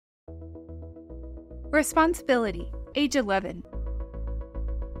Responsibility, age 11.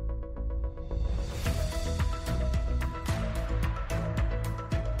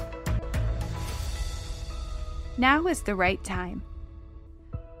 Now is the right time.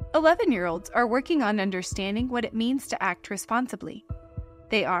 11-year-olds are working on understanding what it means to act responsibly.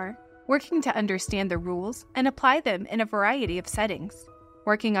 They are working to understand the rules and apply them in a variety of settings,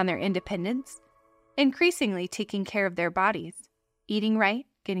 working on their independence, increasingly taking care of their bodies, eating right,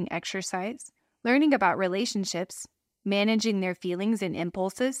 getting exercise, learning about relationships, managing their feelings and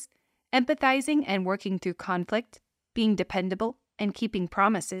impulses, empathizing and working through conflict, being dependable and keeping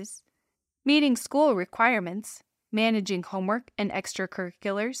promises, meeting school requirements, managing homework and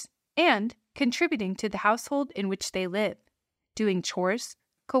extracurriculars, and contributing to the household in which they live, doing chores,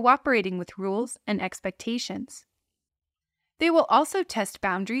 cooperating with rules and expectations. They will also test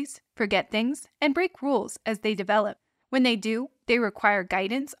boundaries, forget things, and break rules as they develop. When they do, they require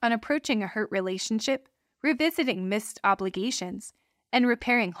guidance on approaching a hurt relationship, revisiting missed obligations, and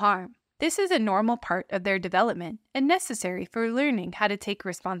repairing harm. This is a normal part of their development and necessary for learning how to take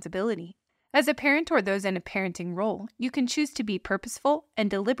responsibility. As a parent or those in a parenting role, you can choose to be purposeful and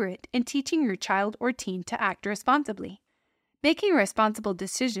deliberate in teaching your child or teen to act responsibly. Making responsible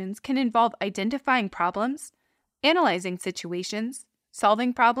decisions can involve identifying problems, analyzing situations,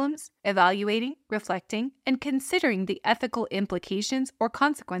 solving problems, evaluating, reflecting, and considering the ethical implications or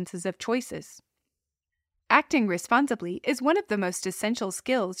consequences of choices. Acting responsibly is one of the most essential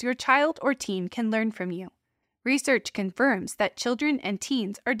skills your child or teen can learn from you. Research confirms that children and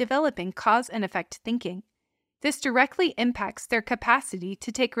teens are developing cause and effect thinking. This directly impacts their capacity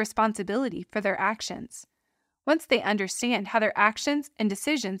to take responsibility for their actions. Once they understand how their actions and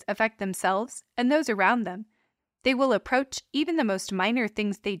decisions affect themselves and those around them, they will approach even the most minor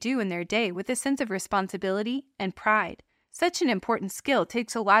things they do in their day with a sense of responsibility and pride. Such an important skill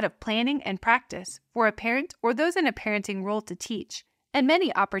takes a lot of planning and practice for a parent or those in a parenting role to teach, and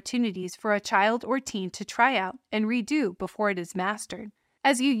many opportunities for a child or teen to try out and redo before it is mastered.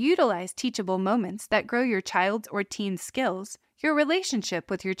 As you utilize teachable moments that grow your child's or teen's skills, your relationship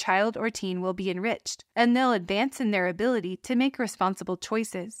with your child or teen will be enriched, and they'll advance in their ability to make responsible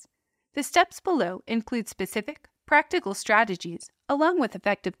choices. The steps below include specific, practical strategies, along with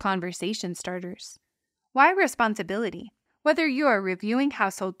effective conversation starters. Why responsibility? Whether you are reviewing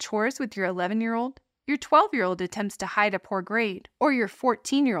household chores with your 11-year-old, your 12-year-old attempts to hide a poor grade, or your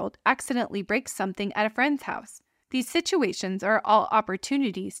 14-year-old accidentally breaks something at a friend's house, these situations are all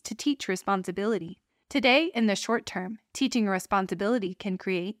opportunities to teach responsibility. Today, in the short term, teaching responsibility can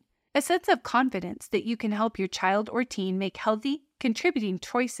create a sense of confidence that you can help your child or teen make healthy, contributing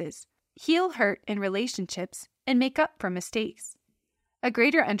choices, heal hurt in relationships, and make up for mistakes. A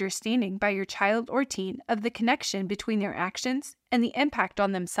greater understanding by your child or teen of the connection between their actions and the impact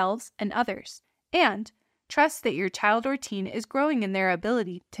on themselves and others, and trust that your child or teen is growing in their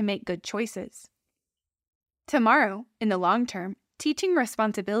ability to make good choices. Tomorrow, in the long term, teaching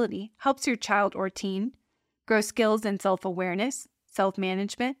responsibility helps your child or teen grow skills in self-awareness,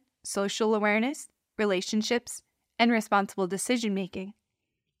 self-management, social awareness, relationships, and responsible decision-making,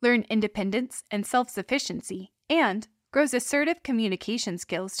 learn independence and self-sufficiency, and grows assertive communication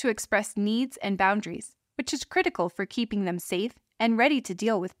skills to express needs and boundaries, which is critical for keeping them safe and ready to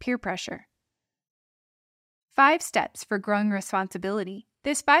deal with peer pressure. 5 steps for growing responsibility.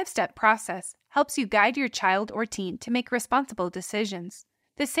 This 5-step process helps you guide your child or teen to make responsible decisions.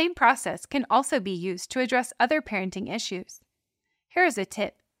 The same process can also be used to address other parenting issues. Here is a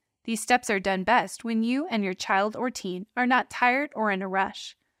tip. These steps are done best when you and your child or teen are not tired or in a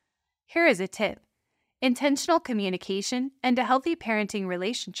rush. Here is a tip. Intentional communication and a healthy parenting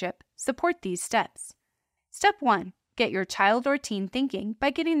relationship support these steps. Step 1. Get your child or teen thinking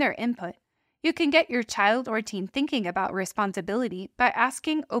by getting their input. You can get your child or teen thinking about responsibility by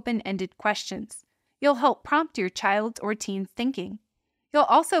asking open-ended questions. You'll help prompt your child's or teen's thinking. You'll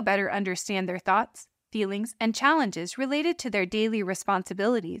also better understand their thoughts, feelings, and challenges related to their daily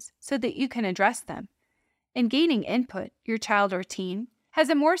responsibilities so that you can address them. In gaining input, your child or teen has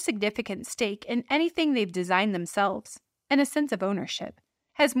a more significant stake in anything they've designed themselves and a sense of ownership,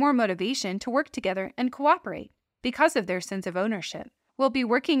 has more motivation to work together and cooperate because of their sense of ownership. Will be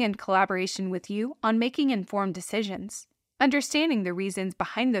working in collaboration with you on making informed decisions, understanding the reasons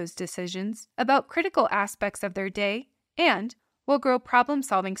behind those decisions about critical aspects of their day, and will grow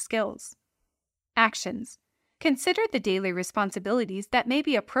problem-solving skills. Actions. Consider the daily responsibilities that may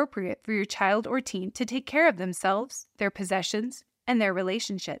be appropriate for your child or teen to take care of themselves, their possessions, and their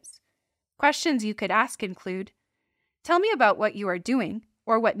relationships. Questions you could ask include, tell me about what you are doing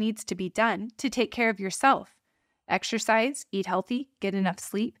or what needs to be done to take care of yourself. Exercise, eat healthy, get enough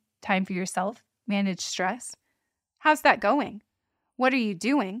sleep, time for yourself, Manage stress? How's that going? What are you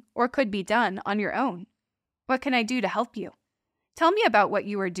doing or could be done on your own? What can I do to help you? Tell me about what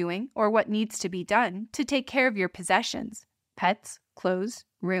you are doing or what needs to be done to take care of your possessions, pets, clothes,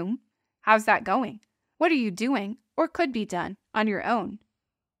 room. How's that going? What are you doing or could be done on your own?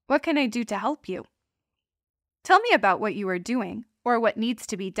 What can I do to help you? Tell me about what you are doing or what needs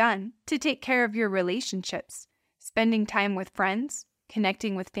to be done to take care of your relationships, spending time with friends,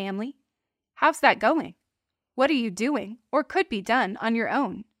 connecting with family. How's that going? What are you doing or could be done on your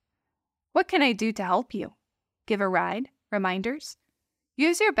own? What can I do to help you? Give a ride, reminders.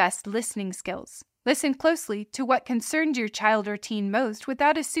 Use your best listening skills. Listen closely to what concerns your child or teen most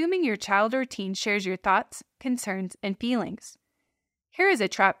without assuming your child or teen shares your thoughts, concerns, and feelings. Here is a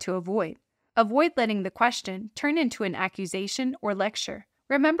trap to avoid. Avoid letting the question turn into an accusation or lecture.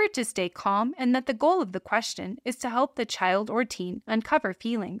 Remember to stay calm and that the goal of the question is to help the child or teen uncover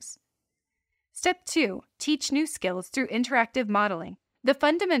feelings. Step 2. Teach new skills through interactive modeling. The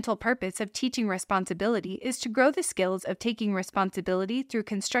fundamental purpose of teaching responsibility is to grow the skills of taking responsibility through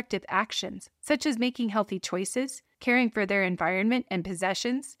constructive actions, such as making healthy choices, caring for their environment and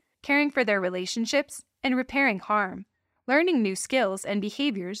possessions, caring for their relationships, and repairing harm. Learning new skills and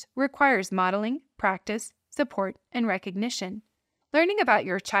behaviors requires modeling, practice, support, and recognition. Learning about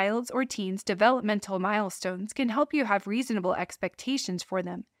your child's or teen's developmental milestones can help you have reasonable expectations for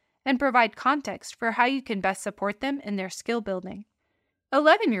them and provide context for how you can best support them in their skill building.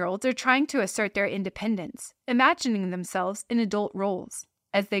 11-year-olds are trying to assert their independence, imagining themselves in adult roles.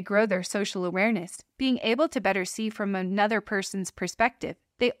 As they grow their social awareness, being able to better see from another person's perspective,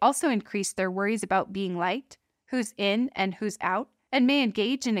 they also increase their worries about being liked, who's in and who's out, and may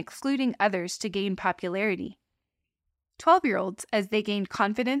engage in excluding others to gain popularity. 12-year-olds, as they gain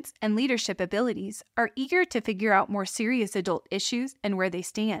confidence and leadership abilities, are eager to figure out more serious adult issues and where they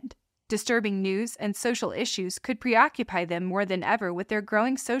stand. Disturbing news and social issues could preoccupy them more than ever with their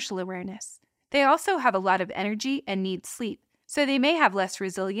growing social awareness. They also have a lot of energy and need sleep, so they may have less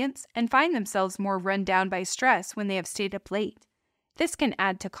resilience and find themselves more run down by stress when they have stayed up late. This can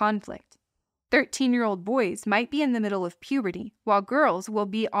add to conflict. 13-year-old boys might be in the middle of puberty, while girls will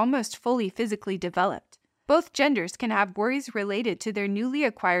be almost fully physically developed. Both genders can have worries related to their newly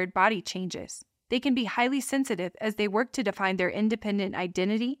acquired body changes. They can be highly sensitive as they work to define their independent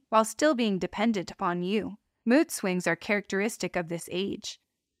identity while still being dependent upon you. Mood swings are characteristic of this age.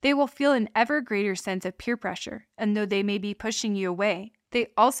 They will feel an ever greater sense of peer pressure, and though they may be pushing you away, they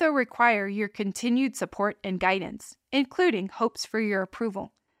also require your continued support and guidance, including hopes for your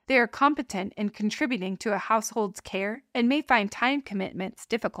approval. They are competent in contributing to a household's care and may find time commitments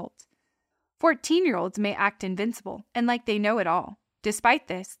difficult. 14-year-olds may act invincible and like they know it all. Despite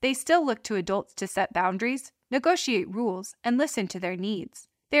this, they still look to adults to set boundaries, negotiate rules, and listen to their needs.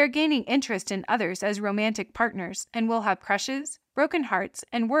 They are gaining interest in others as romantic partners and will have crushes, broken hearts,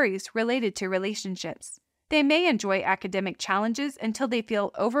 and worries related to relationships. They may enjoy academic challenges until they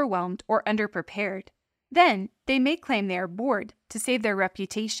feel overwhelmed or underprepared. Then, they may claim they are bored to save their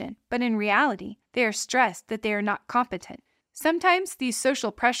reputation, but in reality, they are stressed that they are not competent. Sometimes these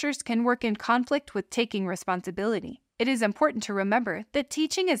social pressures can work in conflict with taking responsibility. It is important to remember that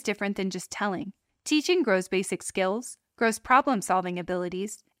teaching is different than just telling. Teaching grows basic skills, grows problem-solving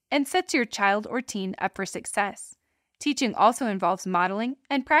abilities, and sets your child or teen up for success. Teaching also involves modeling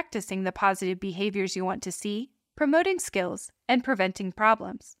and practicing the positive behaviors you want to see, promoting skills, and preventing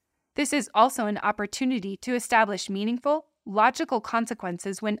problems. This is also an opportunity to establish meaningful, logical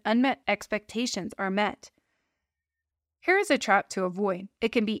consequences when unmet expectations are met. Here is a trap to avoid.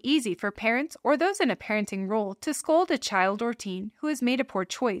 It can be easy for parents or those in a parenting role to scold a child or teen who has made a poor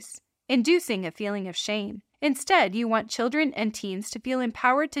choice, inducing a feeling of shame. Instead, you want children and teens to feel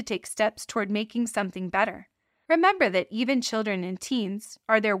empowered to take steps toward making something better. Remember that even children and teens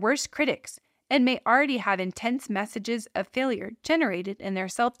are their worst critics and may already have intense messages of failure generated in their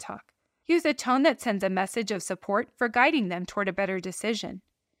self-talk. Use a tone that sends a message of support for guiding them toward a better decision.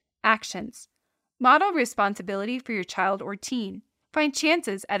 Actions. Model responsibility for your child or teen. Find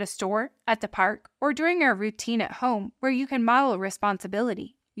chances at a store, at the park, or during a routine at home where you can model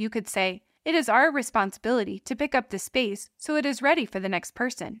responsibility. You could say, "It is our responsibility to pick up the space so it is ready for the next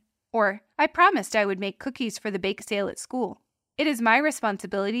person." Or, "I promised I would make cookies for the bake sale at school. It is my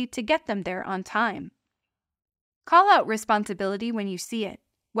responsibility to get them there on time." Call out responsibility when you see it,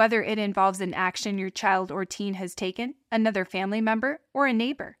 whether it involves an action your child or teen has taken, another family member, or a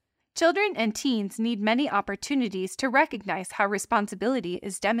neighbor. Children and teens need many opportunities to recognize how responsibility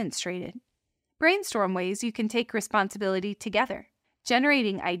is demonstrated. Brainstorm ways you can take responsibility together.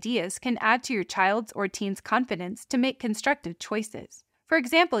 Generating ideas can add to your child's or teen's confidence to make constructive choices. For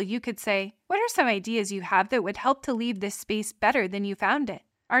example, you could say, "What are some ideas you have that would help to leave this space better than you found it?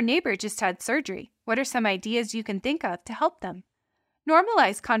 Our neighbor just had surgery. What are some ideas you can think of to help them?"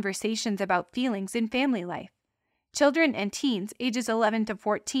 Normalize conversations about feelings in family life. Children and teens ages 11 to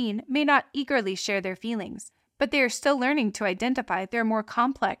 14 may not eagerly share their feelings, but they are still learning to identify their more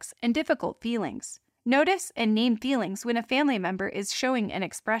complex and difficult feelings. Notice and name feelings when a family member is showing an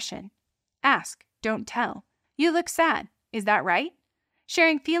expression. Ask, don't tell. "You look sad. Is that right?"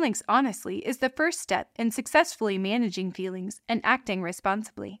 Sharing feelings honestly is the first step in successfully managing feelings and acting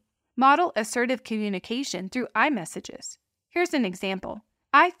responsibly. Model assertive communication through I messages. Here's an example.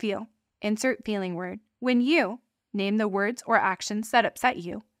 "I feel," insert feeling word, "when you," name the words or actions that upset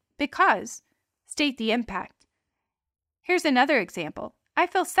you. "Because," state the impact. Here's another example. "I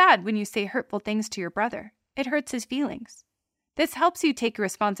feel sad when you say hurtful things to your brother. It hurts his feelings." This helps you take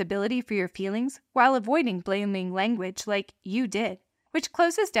responsibility for your feelings while avoiding blaming language like "you did," which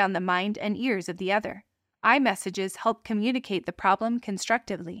closes down the mind and ears of the other. I messages help communicate the problem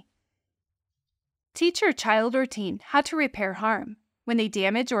constructively. Teach your child or teen how to repair harm. When they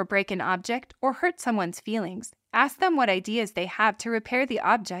damage or break an object or hurt someone's feelings, ask them what ideas they have to repair the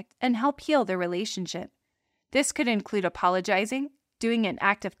object and help heal their relationship. This could include apologizing, doing an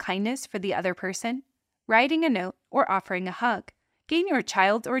act of kindness for the other person, writing a note, or offering a hug. Gain your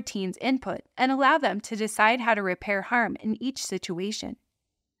child or teen's input and allow them to decide how to repair harm in each situation.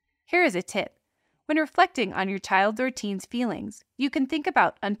 Here is a tip. When reflecting on your child or teen's feelings, you can think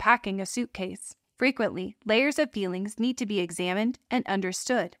about unpacking a suitcase. Frequently, layers of feelings need to be examined and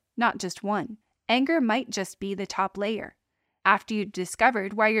understood, not just one. Anger might just be the top layer. After you've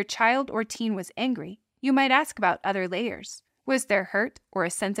discovered why your child or teen was angry, you might ask about other layers. Was there hurt or a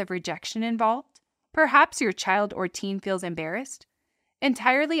sense of rejection involved? Perhaps your child or teen feels embarrassed.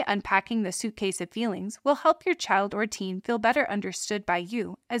 Entirely unpacking the suitcase of feelings will help your child or teen feel better understood by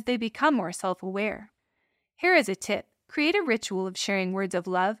you as they become more self-aware. Here is a tip. Create a ritual of sharing words of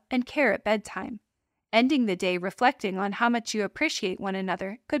love and care at bedtime. Ending the day reflecting on how much you appreciate one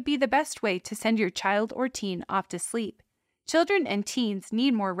another could be the best way to send your child or teen off to sleep. Children and teens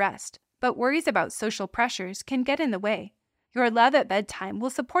need more rest, but worries about social pressures can get in the way. Your love at bedtime will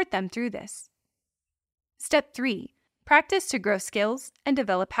support them through this. Step 3. Practice to grow skills and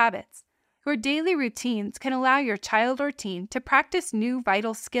develop habits. Your daily routines can allow your child or teen to practice new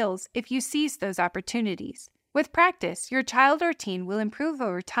vital skills if you seize those opportunities. With practice, your child or teen will improve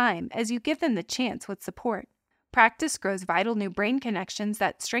over time as you give them the chance with support. Practice grows vital new brain connections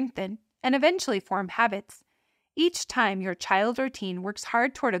that strengthen and eventually form habits. Each time your child or teen works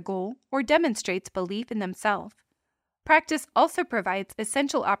hard toward a goal or demonstrates belief in themselves. Practice also provides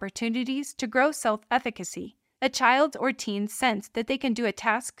essential opportunities to grow self-efficacy. A child or teen sense that they can do a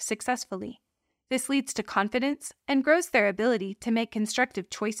task successfully. This leads to confidence and grows their ability to make constructive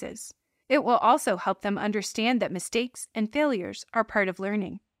choices. It will also help them understand that mistakes and failures are part of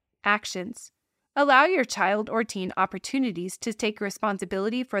learning. Actions. Allow your child or teen opportunities to take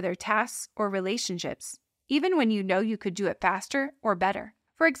responsibility for their tasks or relationships, even when you know you could do it faster or better.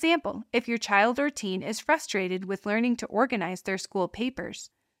 For example, if your child or teen is frustrated with learning to organize their school papers,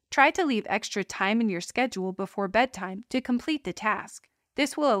 try to leave extra time in your schedule before bedtime to complete the task.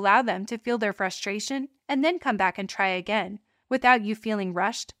 This will allow them to feel their frustration and then come back and try again without you feeling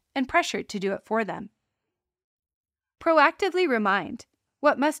rushed and pressured to do it for them. Proactively remind,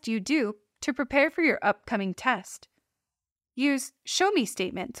 what must you do to prepare for your upcoming test? Use show me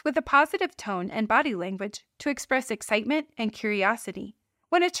statements with a positive tone and body language to express excitement and curiosity.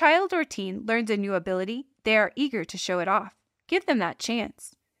 When a child or teen learns a new ability, they are eager to show it off. Give them that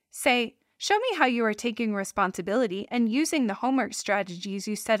chance. Say, show me how you are taking responsibility and using the homework strategies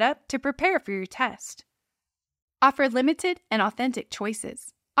you set up to prepare for your test. Offer limited and authentic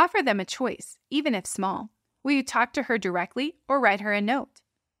choices. Offer them a choice, even if small. Will you talk to her directly or write her a note?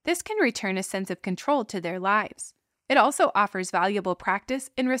 This can return a sense of control to their lives. It also offers valuable practice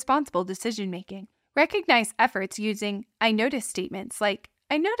in responsible decision-making. Recognize efforts using I notice statements like,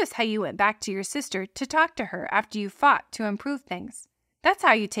 I notice how you went back to your sister to talk to her after you fought to improve things. That's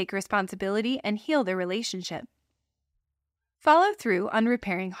how you take responsibility and heal the relationship. Follow through on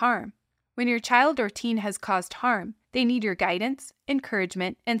repairing harm. When your child or teen has caused harm, they need your guidance,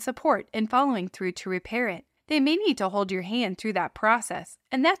 encouragement, and support in following through to repair it. They may need to hold your hand through that process,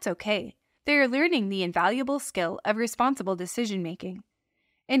 and that's okay. They are learning the invaluable skill of responsible decision-making.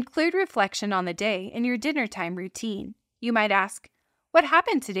 Include reflection on the day in your dinner time routine. You might ask, what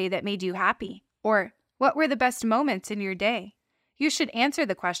happened today that made you happy? Or, what were the best moments in your day? You should answer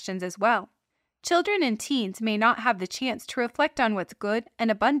the questions as well. Children and teens may not have the chance to reflect on what's good and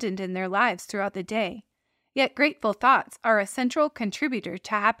abundant in their lives throughout the day. Yet grateful thoughts are a central contributor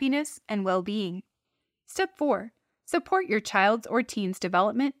to happiness and well-being. Step 4. Support your child's or teen's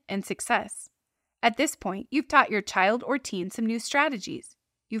development and success. At this point, you've taught your child or teen some new strategies.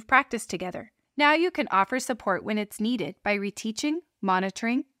 You've practiced together. Now you can offer support when it's needed by reteaching,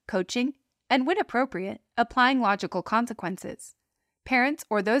 monitoring, coaching, and when appropriate, applying logical consequences. Parents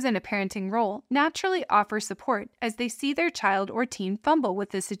or those in a parenting role naturally offer support as they see their child or teen fumble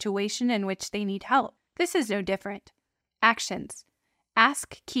with the situation in which they need help. This is no different. Actions.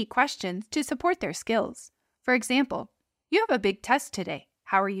 Ask key questions to support their skills. For example, you have a big test today.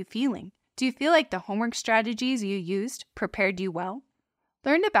 How are you feeling? Do you feel like the homework strategies you used prepared you well?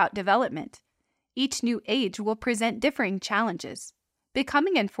 Learn about development. Each new age will present differing challenges.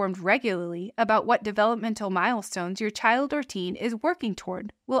 Becoming informed regularly about what developmental milestones your child or teen is working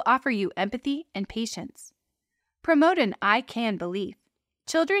toward will offer you empathy and patience. Promote an I can belief.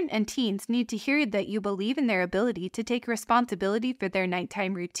 Children and teens need to hear that you believe in their ability to take responsibility for their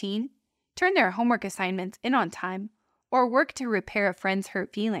nighttime routine, turn their homework assignments in on time, or work to repair a friend's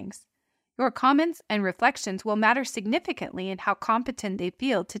hurt feelings. Your comments and reflections will matter significantly in how competent they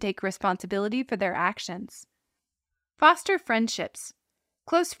feel to take responsibility for their actions. Foster friendships.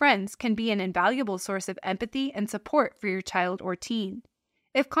 Close friends can be an invaluable source of empathy and support for your child or teen.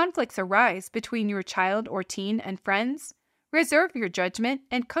 If conflicts arise between your child or teen and friends, reserve your judgment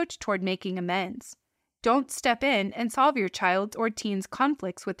and coach toward making amends. Don't step in and solve your child's or teen's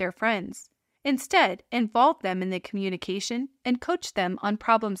conflicts with their friends. Instead, involve them in the communication and coach them on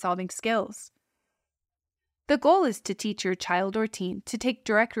problem-solving skills. The goal is to teach your child or teen to take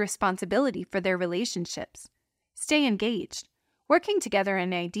direct responsibility for their relationships. Stay engaged. Working together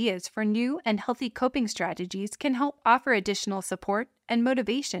on ideas for new and healthy coping strategies can help offer additional support and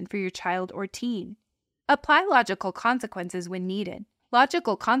motivation for your child or teen. Apply logical consequences when needed.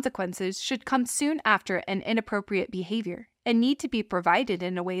 Logical consequences should come soon after an inappropriate behavior and need to be provided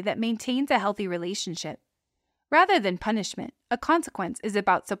in a way that maintains a healthy relationship. Rather than punishment, a consequence is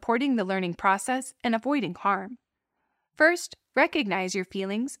about supporting the learning process and avoiding harm. First, recognize your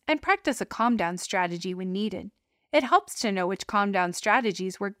feelings and practice a calm-down strategy when needed. It helps to know which calm-down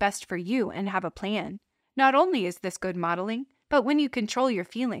strategies work best for you and have a plan. Not only is this good modeling, but when you control your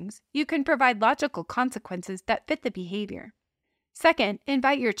feelings, you can provide logical consequences that fit the behavior. Second,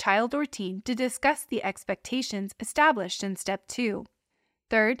 invite your child or teen to discuss the expectations established in Step 2.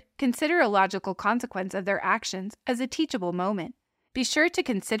 Third, consider a logical consequence of their actions as a teachable moment. Be sure to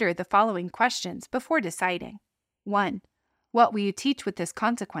consider the following questions before deciding. 1. What will you teach with this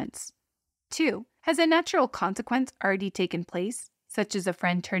consequence? 2. Has a natural consequence already taken place, such as a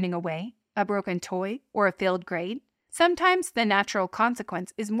friend turning away, a broken toy, or a failed grade? Sometimes the natural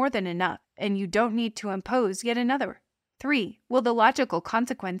consequence is more than enough, and you don't need to impose yet another. 3. Will the logical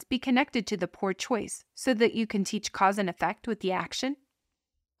consequence be connected to the poor choice so that you can teach cause and effect with the action?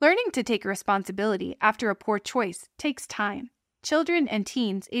 Learning to take responsibility after a poor choice takes time. Children and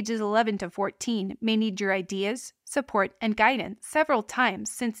teens ages 11 to 14 may need your ideas, support, and guidance several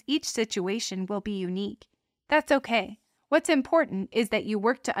times since each situation will be unique. That's okay. What's important is that you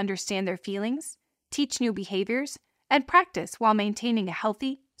work to understand their feelings, teach new behaviors, and practice while maintaining a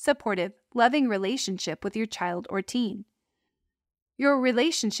healthy, supportive, loving relationship with your child or teen. Your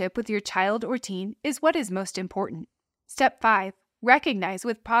relationship with your child or teen is what is most important. Step 5. Recognize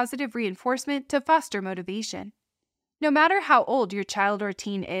with positive reinforcement to foster motivation. No matter how old your child or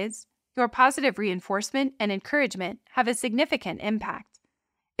teen is, your positive reinforcement and encouragement have a significant impact.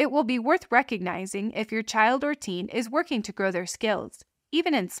 It will be worth recognizing if your child or teen is working to grow their skills,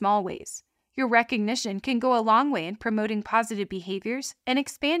 even in small ways. Your recognition can go a long way in promoting positive behaviors and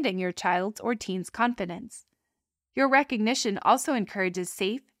expanding your child's or teen's confidence. Your recognition also encourages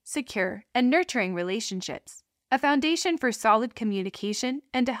safe, secure, and nurturing relationships, a foundation for solid communication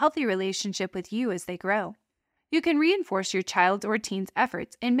and a healthy relationship with you as they grow. You can reinforce your child's or teen's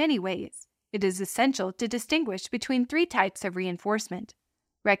efforts in many ways. It is essential to distinguish between 3 types of reinforcement: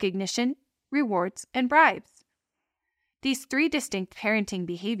 recognition, rewards, and bribes. These 3 distinct parenting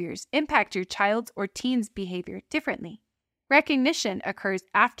behaviors impact your child's or teen's behavior differently. Recognition occurs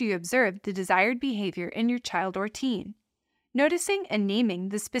after you observe the desired behavior in your child or teen. Noticing and naming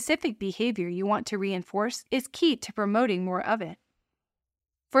the specific behavior you want to reinforce is key to promoting more of it.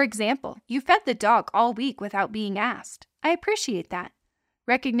 For example, you fed the dog all week without being asked. I appreciate that.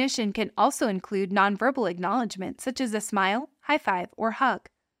 Recognition can also include nonverbal acknowledgement such as a smile, high five, or hug.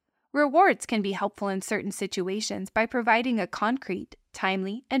 Rewards can be helpful in certain situations by providing a concrete,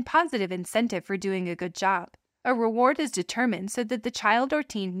 timely, and positive incentive for doing a good job. A reward is determined so that the child or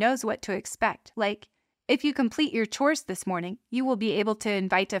teen knows what to expect, like, if you complete your chores this morning, you will be able to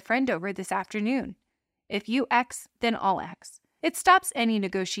invite a friend over this afternoon. If you X, then I'll X. It stops any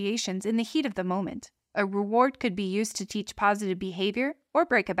negotiations in the heat of the moment. A reward could be used to teach positive behavior or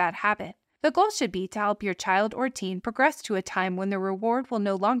break a bad habit. The goal should be to help your child or teen progress to a time when the reward will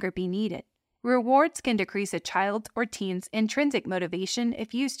no longer be needed. Rewards can decrease a child's or teen's intrinsic motivation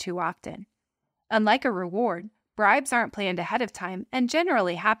if used too often. Unlike a reward, bribes aren't planned ahead of time and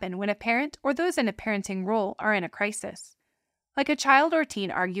generally happen when a parent or those in a parenting role are in a crisis. Like a child or teen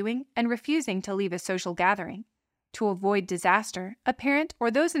arguing and refusing to leave a social gathering. To avoid disaster, a parent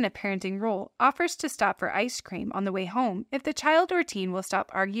or those in a parenting role offers to stop for ice cream on the way home if the child or teen will stop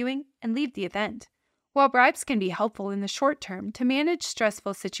arguing and leave the event. While bribes can be helpful in the short term to manage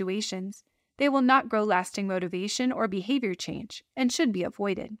stressful situations, they will not grow lasting motivation or behavior change and should be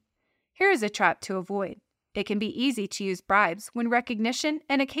avoided. Here is a trap to avoid. It can be easy to use bribes when recognition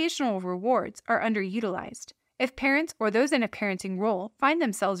and occasional rewards are underutilized. If parents or those in a parenting role find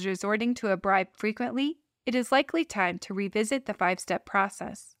themselves resorting to a bribe frequently, it is likely time to revisit the 5-step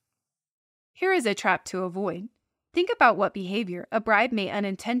process. Here is a trap to avoid. Think about what behavior a bribe may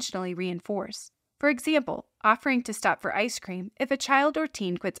unintentionally reinforce. For example, offering to stop for ice cream if a child or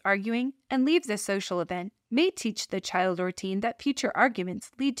teen quits arguing and leaves a social event may teach the child or teen that future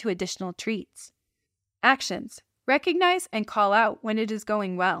arguments lead to additional treats. Actions. Recognize and call out when it is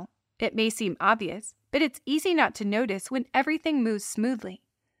going well. It may seem obvious, but it's easy not to notice when everything moves smoothly.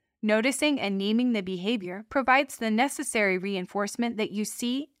 Noticing and naming the behavior provides the necessary reinforcement that you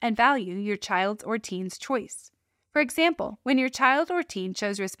see and value your child's or teen's choice. For example, when your child or teen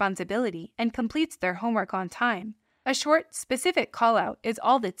shows responsibility and completes their homework on time, a short, specific call-out is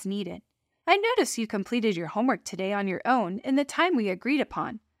all that's needed. I notice you completed your homework today on your own in the time we agreed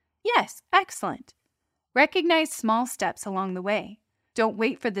upon. Yes, excellent. Recognize small steps along the way. Don't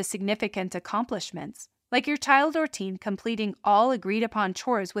wait for the significant accomplishments, like your child or teen completing all agreed-upon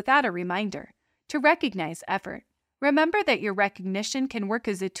chores without a reminder, to recognize effort. Remember that your recognition can work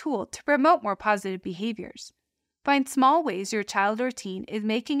as a tool to promote more positive behaviors. Find small ways your child or teen is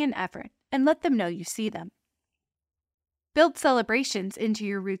making an effort and let them know you see them. Build celebrations into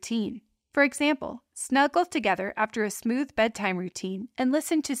your routine. For example, snuggle together after a smooth bedtime routine and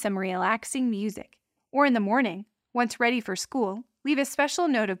listen to some relaxing music. Or in the morning, once ready for school, leave a special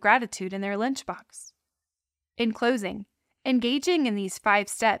note of gratitude in their lunchbox. In closing, engaging in these 5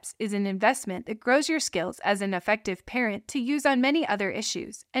 steps is an investment that grows your skills as an effective parent to use on many other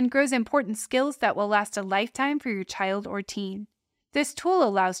issues and grows important skills that will last a lifetime for your child or teen. This tool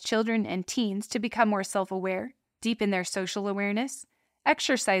allows children and teens to become more self-aware, deepen their social awareness,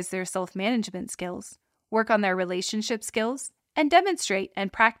 exercise their self-management skills, work on their relationship skills, and demonstrate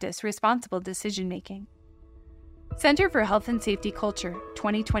and practice responsible decision-making. Center for Health and Safety Culture,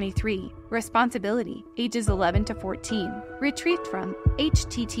 2023, Responsibility, ages 11 to 14, retrieved from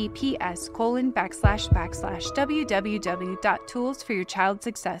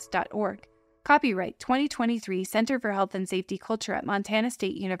https://www.toolsforyourchildsuccess.org. Copyright 2023 Center for Health and Safety Culture at Montana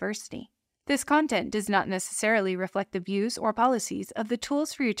State University. This content does not necessarily reflect the views or policies of the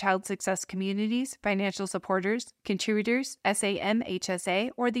Tools for Your Child Success communities, financial supporters, contributors,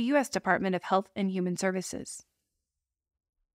 SAMHSA, or the U.S. Department of Health and Human Services.